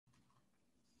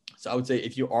So I would say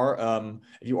if you are a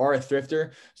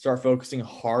thrifter, start focusing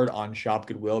hard on Shop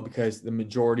Goodwill, because the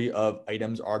majority of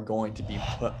items are going to be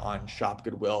put on Shop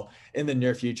Goodwill in the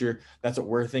near future. That's what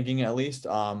we're thinking, at least,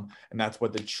 and that's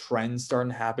what the trend's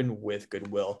starting to happen with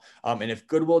Goodwill. And if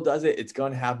Goodwill does it, it's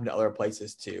going to happen to other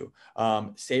places too.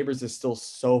 Savers is still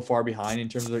so far behind in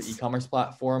terms of their e-commerce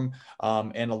platform,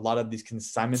 and a lot of these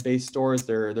consignment-based stores,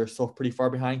 they're still pretty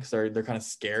far behind because they're kind of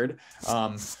scared.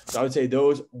 So I would say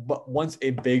those, but once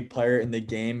a big player in the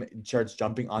game starts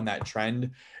jumping on that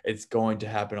trend, it's going to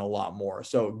happen a lot more.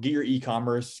 So get your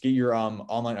e-commerce, get your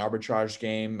online arbitrage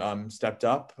game stepped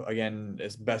up again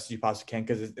as best as you possibly can,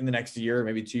 because in the next year,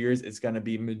 maybe 2 years, it's going to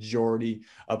be majority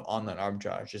of online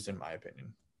arbitrage, just in my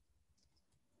opinion.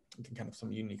 Kind of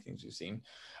some unique things we've seen.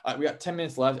 We got 10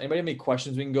 minutes left. Anybody have any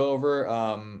questions we can go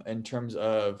over in terms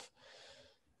of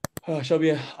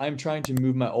Shelby? I'm trying to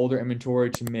move my older inventory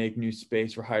to make new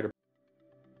space for higher.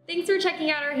 Thanks for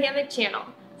checking out our hammock channel.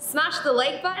 Smash the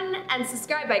like button and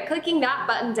subscribe by clicking that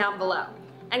button down below.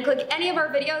 And click any of our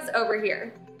videos over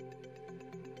here.